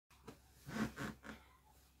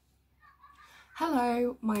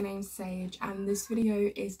Hello, my name's Sage and this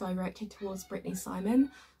video is directed towards Brittany Simon,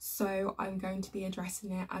 so I'm going to be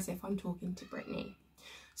addressing it as if I'm talking to Brittany.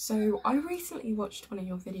 So I recently watched one of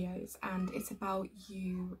your videos and it's about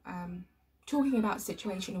you talking about a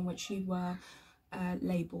situation in which you were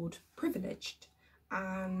labelled privileged,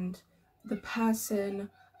 and the person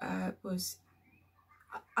was,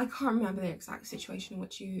 I can't remember the exact situation in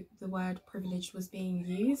which the word privileged was being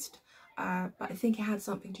used. But I think it had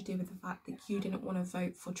something to do with the fact that you didn't want to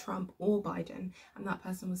vote for Trump or Biden, and that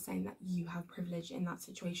person was saying that you have privilege in that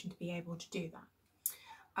situation to be able to do that.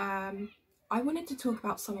 I wanted to talk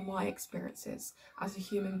about some of my experiences as a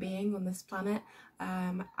human being on this planet,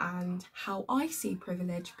 and how I see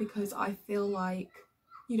privilege, because I feel like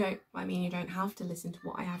you don't have to listen to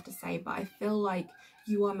what I have to say, but I feel like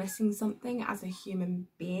you are missing something as a human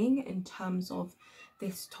being in terms of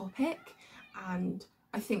this topic, and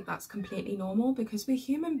I think that's completely normal because we're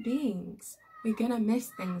human beings. We're gonna miss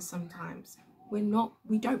things sometimes. We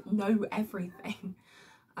don't know everything.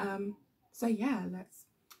 So yeah,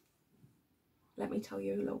 let me tell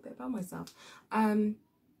you a little bit about myself.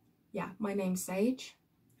 Yeah, my name's Sage.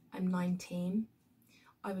 I'm 19.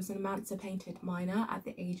 I was an emancipated minor at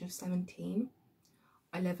the age of 17.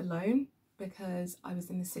 I live alone because I was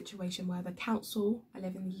in a situation where the council, I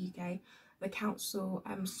live in the UK, the council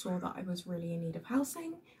saw that I was really in need of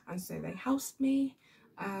housing, and so they housed me,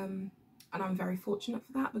 and I'm very fortunate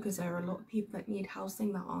for that because there are a lot of people that need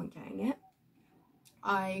housing that aren't getting it.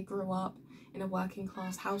 I grew up in a working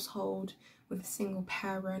class household with a single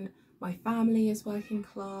parent. My family is working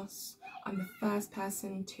class. I'm the first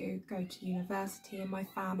person to go to university in my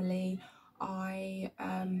family. I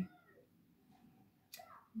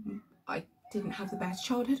didn't have the best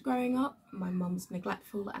childhood growing up. My mum's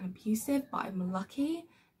neglectful and abusive, but I'm lucky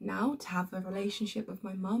now to have a relationship with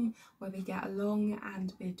my mum where we get along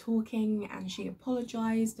and we're talking, and she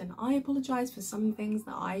apologised and I apologised for some things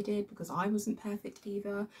that I did because I wasn't perfect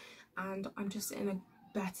either, and I'm just in a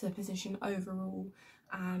better position overall.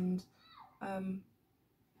 And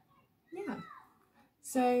yeah,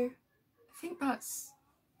 so I think that's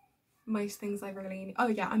most things I really need. Oh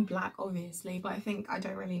yeah, I'm black obviously, but I think I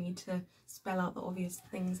don't really need to spell out the obvious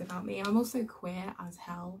things about me. I'm also queer as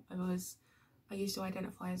hell. I used to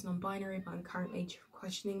identify as non-binary, but I'm currently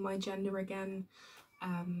questioning my gender again.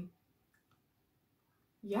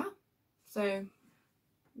 Yeah, so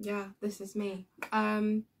yeah, this is me.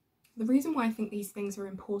 The reason why I think these things are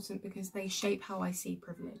important because they shape how I see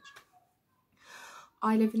privilege.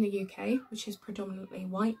 I live in the UK, which is predominantly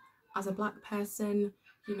white. As a black person,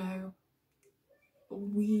 you know,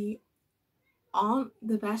 we aren't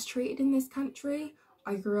the best treated in this country.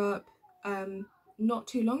 I grew up not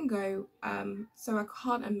too long ago, so I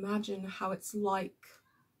can't imagine how it's like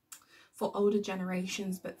for older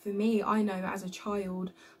generations, but for me, I know as a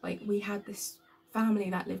child, like, we had this family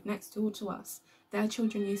that lived next door to us. Their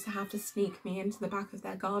children used to have to sneak me into the back of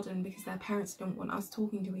their garden because their parents didn't want us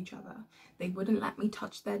talking to each other. They wouldn't let me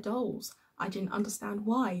touch their dolls. I didn't understand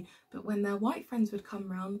why, but when their white friends would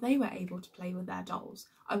come round, they were able to play with their dolls.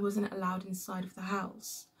 I wasn't allowed inside of the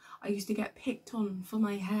house. I used to get picked on for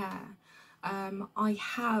my hair. I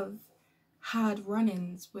have had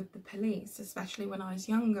run-ins with the police, especially when I was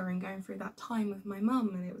younger and going through that time with my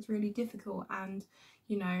mum, and it was really difficult. And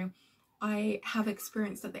you know, I have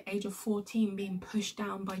experienced at the age of 14 being pushed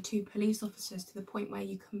down by 2 police officers to the point where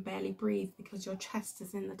you can barely breathe because your chest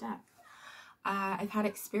is in the deck. I've had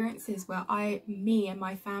experiences where me and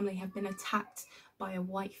my family have been attacked by a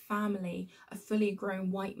white family, a fully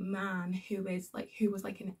grown white man who was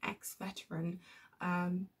like an ex-veteran,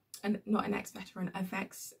 and not an ex-veteran,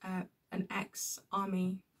 an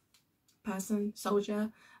ex-army person,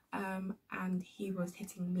 soldier, and he was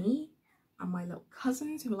hitting me and my little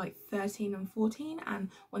cousins who were like 13 and 14,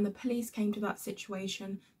 and when the police came to that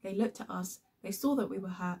situation, they looked at us, they saw that we were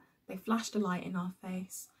hurt, they flashed a light in our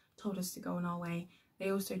face, told us to go on our way.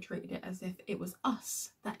 They also treated it as if it was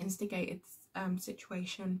us that instigated the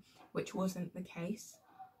situation, which wasn't the case.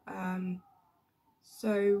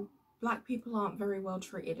 So black people aren't very well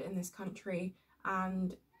treated in this country,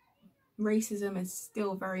 and racism is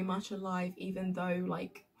still very much alive, even though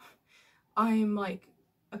like I'm like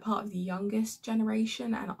a part of the youngest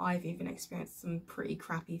generation and I've even experienced some pretty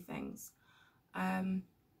crappy things.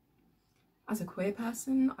 As a queer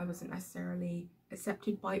person, I wasn't necessarily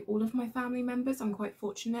accepted by all of my family members. I'm quite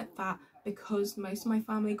fortunate that because most of my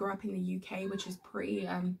family grew up in the UK, which is pretty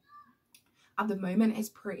at the moment is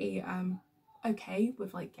pretty okay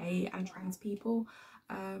with like gay and trans people,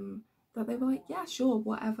 that they were like, yeah, sure,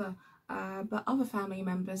 whatever. But other family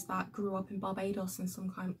members that grew up in Barbados and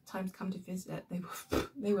sometimes come to visit,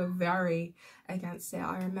 they were very against it.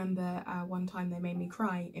 I remember one time they made me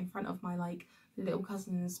cry in front of my like little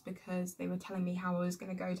cousins because they were telling me how I was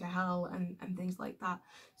going to go to hell and things like that.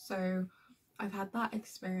 So I've had that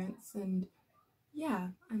experience, and yeah,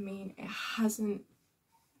 I mean, it hasn't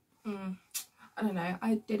I don't know,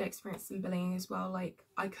 I did experience some bullying as well. Like,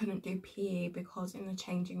 I couldn't do PE because in the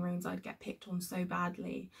changing rooms I'd get picked on so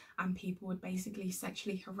badly, and people would basically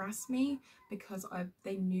sexually harass me because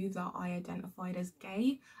they knew that I identified as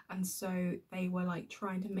gay, and so they were like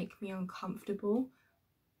trying to make me uncomfortable,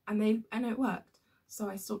 and it worked. So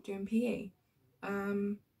I stopped doing PE.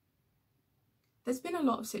 There's been a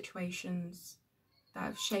lot of situations that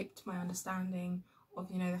have shaped my understanding of,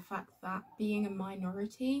 you know, the fact that being a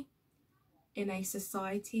minority in a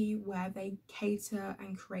society where they cater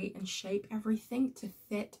and create and shape everything to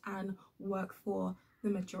fit and work for the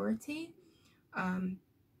majority can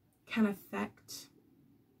affect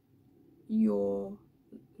your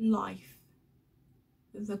life,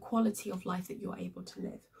 the quality of life that you're able to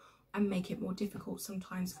live, and make it more difficult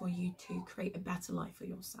sometimes for you to create a better life for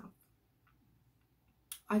yourself.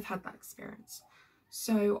 I've had that experience.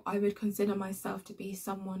 So I would consider myself to be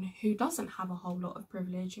someone who doesn't have a whole lot of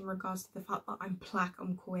privilege in regards to the fact that I'm black,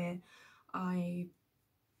 I'm queer. I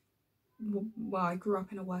grew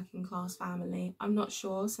up in a working class family. I'm not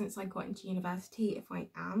sure since I got into university if I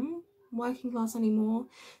am working class anymore.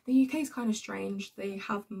 The UK is kind of strange. They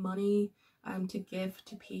have money to give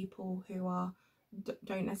to people who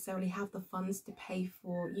don't necessarily have the funds to pay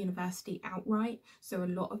for university outright, so a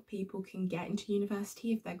lot of people can get into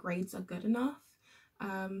university if their grades are good enough,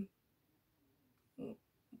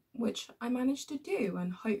 which I managed to do,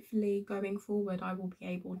 and hopefully going forward I will be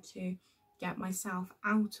able to get myself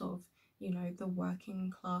out of, you know, the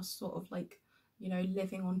working class sort of like, you know,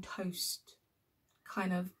 living on toast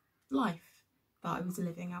kind of life that I was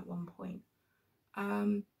living at one point.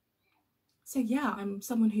 So yeah, I'm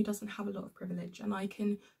someone who doesn't have a lot of privilege, and I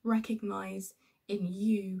can recognise in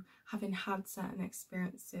you having had certain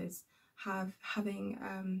experiences,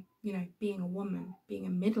 having you know, being a woman, being a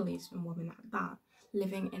Middle Eastern woman at that,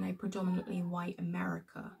 living in a predominantly white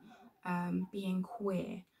America, being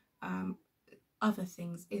queer, other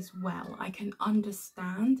things as well. I can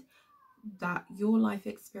understand that your life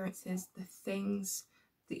experiences, the things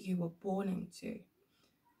that you were born into,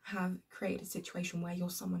 have created a situation where you're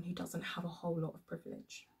someone who doesn't have a whole lot of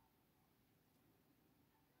privilege.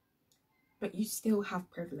 But you still have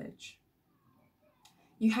privilege.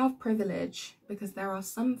 You have privilege because there are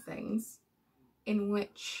some things in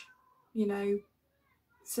which, you know,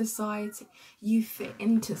 society, you fit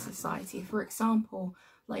into society. For example,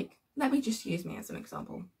 like, let me just use me as an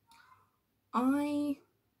example. I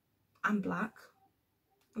am black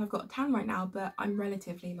and I've got a tan right now, but I'm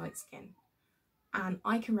relatively light skinned. And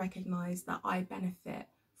I can recognise that I benefit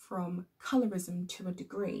from colorism to a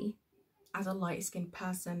degree as a light skinned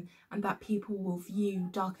person, and that people will view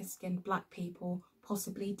darker skinned black people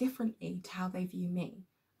possibly differently to how they view me.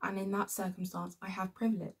 And in that circumstance, I have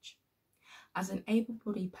privilege. As an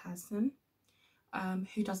able-bodied person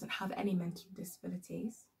who doesn't have any mental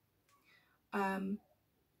disabilities, I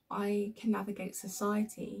can navigate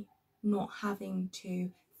society not having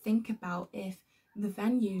to think about if the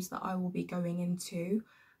venues that I will be going into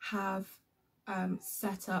have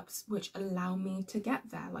setups which allow me to get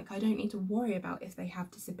there. Like, I don't need to worry about if they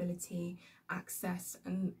have disability access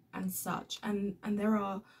and such. And there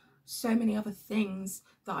are so many other things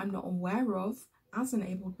that I'm not aware of as an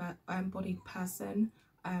able-bodied person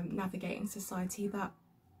navigating society that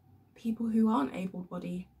people who aren't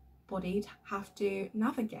able-bodied have to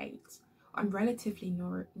navigate. I'm relatively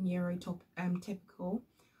neurotypical,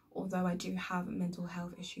 although I do have mental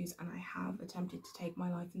health issues, and I have attempted to take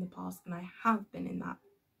my life in the past, and I have been in that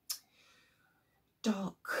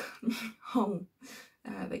dark hole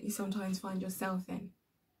that you sometimes find yourself in.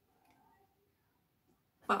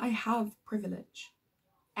 But I have privilege.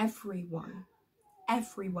 Everyone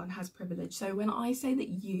has privilege. So when I say that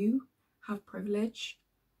you have privilege,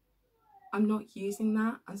 I'm not using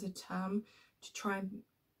that as a term to try and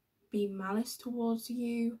be malice towards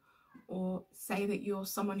you or say that you're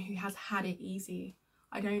someone who has had it easy.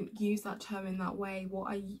 I don't use that term in that way.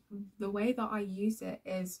 The way that I use it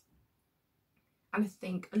is, and I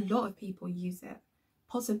think a lot of people use it,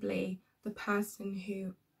 possibly the person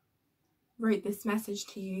who wrote this message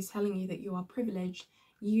to you telling you that you are privileged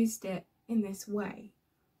used it in this way.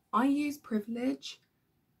 I use privilege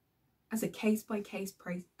as a case-by-case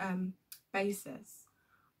basis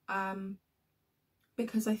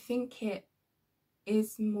because I think it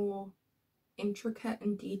is more intricate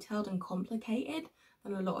and detailed and complicated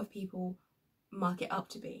than a lot of people mark it up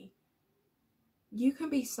to be. You can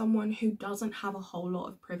be someone who doesn't have a whole lot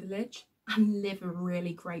of privilege and live a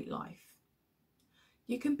really great life.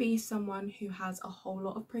 You can be someone who has a whole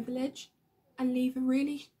lot of privilege and live a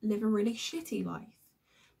really shitty life.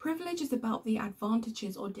 Privilege is about the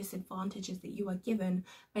advantages or disadvantages that you are given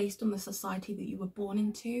based on the society that you were born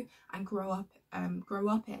into and grow up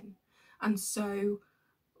in. And so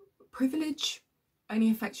privilege only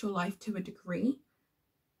affects your life to a degree,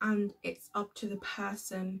 and it's up to the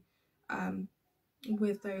person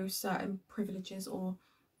with those certain privileges, or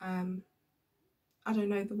I don't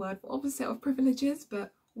know the word for opposite of privileges,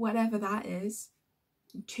 but whatever that is,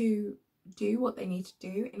 to do what they need to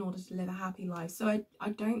do in order to live a happy life. So I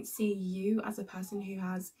don't see you as a person who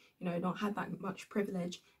has, you know, not had that much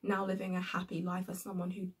privilege now living a happy life as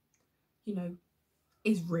someone who, you know,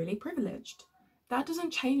 is really privileged. That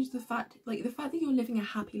doesn't change the fact, like, the fact that you're living a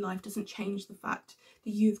happy life doesn't change the fact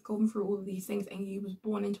that you've gone through all of these things and you was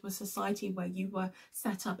born into a society where you were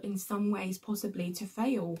set up in some ways possibly to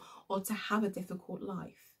fail or to have a difficult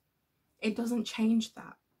life. It doesn't change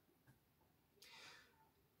that.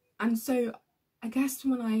 And so I guess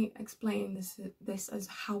when I explain this as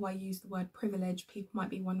how I use the word privilege, people might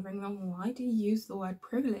be wondering, oh, why do you use the word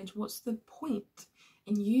privilege? What's the point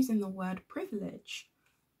in using the word privilege?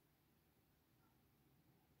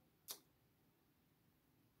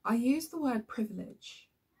 I use the word privilege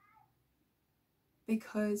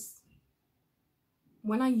because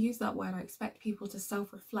when I use that word, I expect people to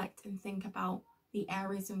self-reflect and think about the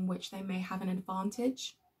areas in which they may have an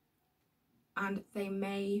advantage, and they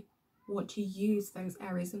may want to use those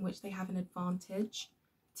areas in which they have an advantage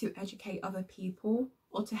to educate other people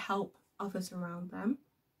or to help others around them,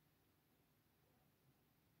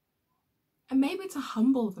 and maybe to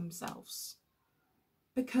humble themselves.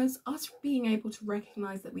 Because us being able to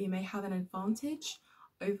recognize that we may have an advantage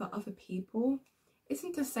over other people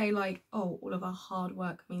isn't to say like, oh, all of our hard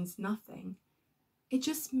work means nothing. It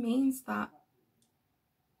just means that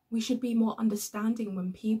we should be more understanding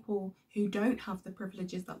when people who don't have the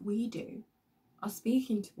privileges that we do are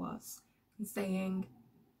speaking to us and saying,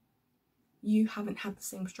 you haven't had the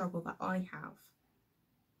same struggle that I have.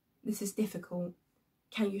 This is difficult.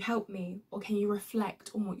 Can you help me? Or can you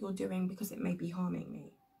reflect on what you're doing because it may be harming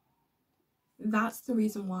me? That's the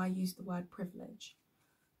reason why I use the word privilege.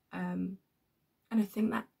 And I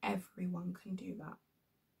think that everyone can do that.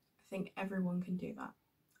 I think everyone can do that.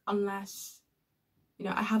 Unless, you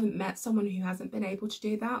know, I haven't met someone who hasn't been able to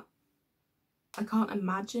do that. I can't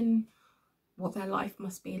imagine what their life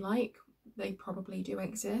must be like. They probably do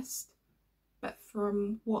exist. But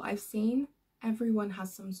from what I've seen, everyone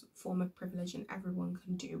has some form of privilege and everyone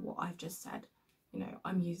can do what I've just said. You know,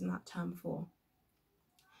 I'm using that term for.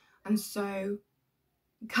 And so,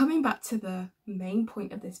 coming back to the main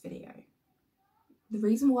point of this video, the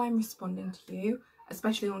reason why I'm responding to you,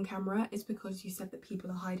 especially on camera, is because you said that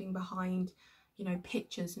people are hiding behind, you know,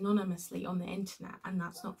 pictures anonymously on the internet, and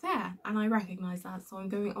that's not fair. And I recognise that, so I'm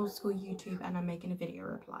going old school YouTube and I'm making a video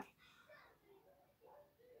reply.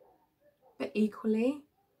 But equally,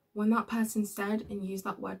 when that person said and used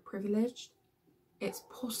that word privileged, it's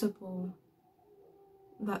possible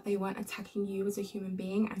that they weren't attacking you as a human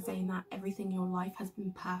being and saying that everything in your life has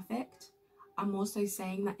been perfect. I'm also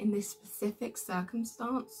saying that in this specific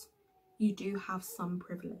circumstance, you do have some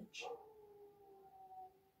privilege.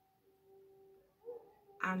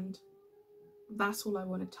 And that's all I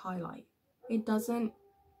wanted to highlight. It doesn't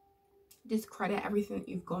discredit everything that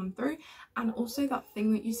you've gone through. And also that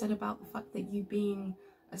thing that you said about the fact that you being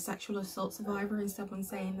a sexual assault survivor and someone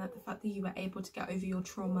saying that the fact that you were able to get over your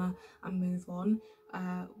trauma and move on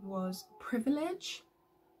was privilege.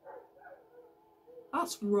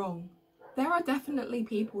 That's wrong. There are definitely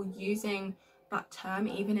people using that term,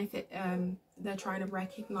 even if they're trying to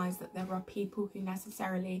recognize that there are people who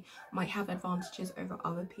necessarily might have advantages over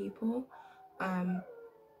other people.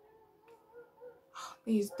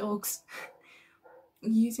 These dogs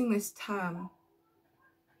using this term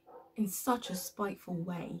in such a spiteful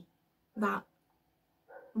way that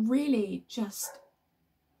really just,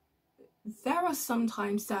 there are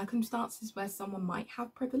sometimes circumstances where someone might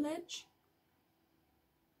have privilege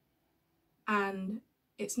and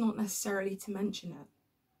it's not necessarily to mention it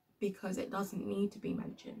because it doesn't need to be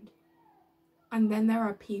mentioned. And then there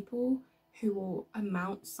are people who will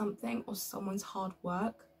amount something or someone's hard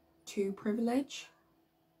work to privilege,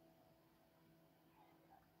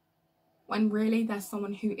 when really there's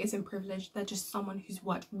someone who isn't privileged, they're just someone who's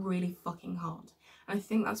worked really fucking hard. And I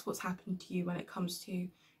think that's what's happened to you when it comes to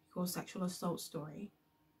your sexual assault story.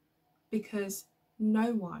 Because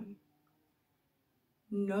no one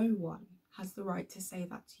No one has the right to say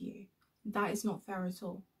that to you. That is not fair at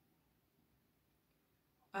all.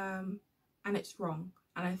 And it's wrong.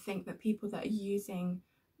 And I think that people that are using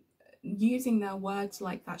their words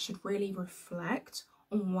like that should really reflect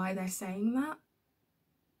on why they're saying that.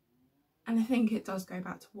 And I think it does go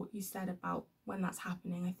back to what you said about when that's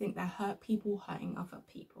happening. I think they're people hurting other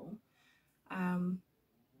people.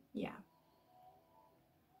 Yeah.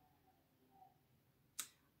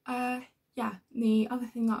 Yeah, the other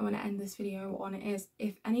thing that I want to end this video on is,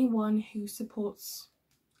 if anyone who supports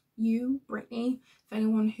you, Brittany, if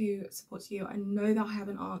anyone who supports you, I know that I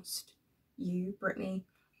haven't asked you, Brittany,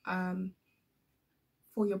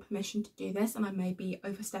 for your permission to do this, and I may be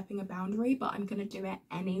overstepping a boundary, but I'm going to do it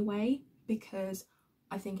anyway because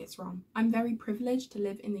I think it's wrong. I'm very privileged to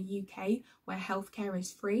live in the UK where healthcare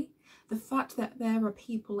is free. The fact that there are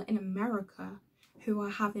people in America who are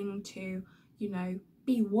having to, you know,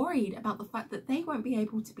 be worried about the fact that they won't be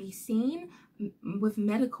able to be seen with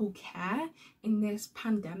medical care in this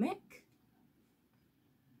pandemic,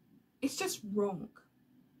 it's just wrong.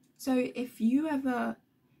 So if you ever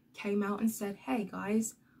came out and said, hey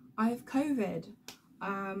guys, I have COVID,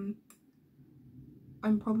 I'm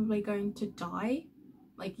probably going to die,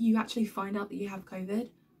 like you actually find out that you have COVID,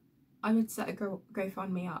 I would set a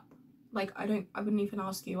GoFundMe up. Like I wouldn't even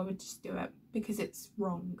ask you, I would just do it, because it's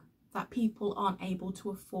wrong that people aren't able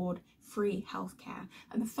to afford free healthcare.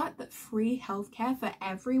 And the fact that free healthcare for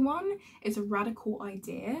everyone is a radical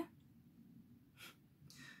idea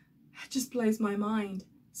just blows my mind.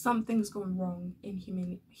 Something's gone wrong in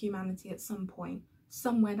humanity at some point,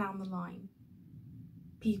 somewhere down the line.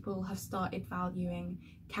 People have started valuing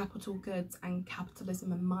capital goods and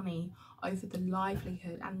capitalism and money over the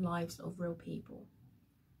livelihood and lives of real people.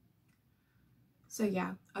 So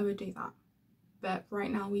yeah, I would do that. But right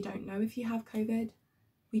now we don't know if you have COVID.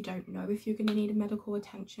 We don't know if you're going to need a medical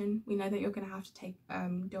attention. We know that you're going to have to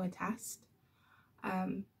do a test.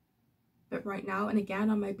 But right now, and again,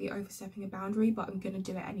 I might be overstepping a boundary, but I'm going to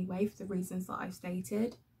do it anyway for the reasons that I've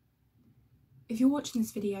stated. If you're watching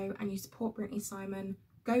this video and you support Brittany Simon,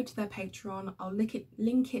 go to their Patreon. I'll link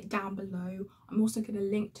it down below. I'm also going to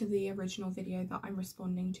link to the original video that I'm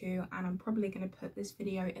responding to, and I'm probably going to put this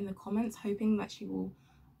video in the comments, hoping that she will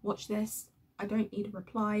watch this. I don't need a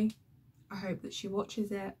reply. I hope that she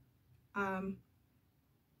watches it.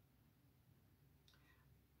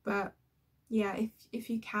 But yeah, if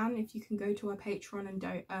you can go to our Patreon and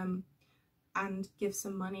don't and give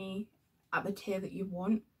some money at the tier that you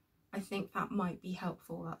want, I think that might be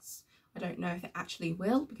helpful. I don't know if it actually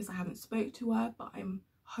will, because I haven't spoke to her, but I'm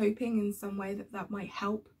hoping in some way that might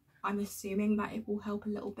help. I'm assuming that it will help a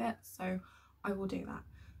little bit, so I will do that.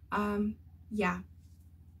 Yeah,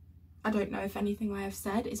 I don't know if anything I have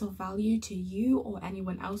said is of value to you or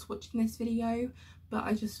anyone else watching this video, but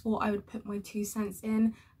I just thought I would put my 2 cents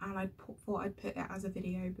in, and I thought I'd put it as a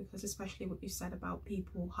video, because especially what you said about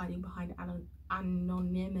people hiding behind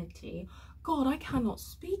anonymity. God, I cannot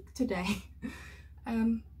speak today.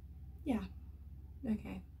 Yeah,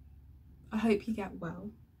 okay. I hope you get well.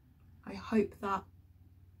 I hope that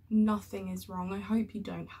nothing is wrong. I hope you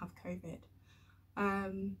don't have COVID.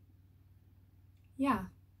 Yeah.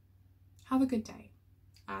 Have a good day,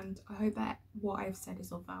 and I hope that what I've said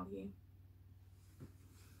is of value.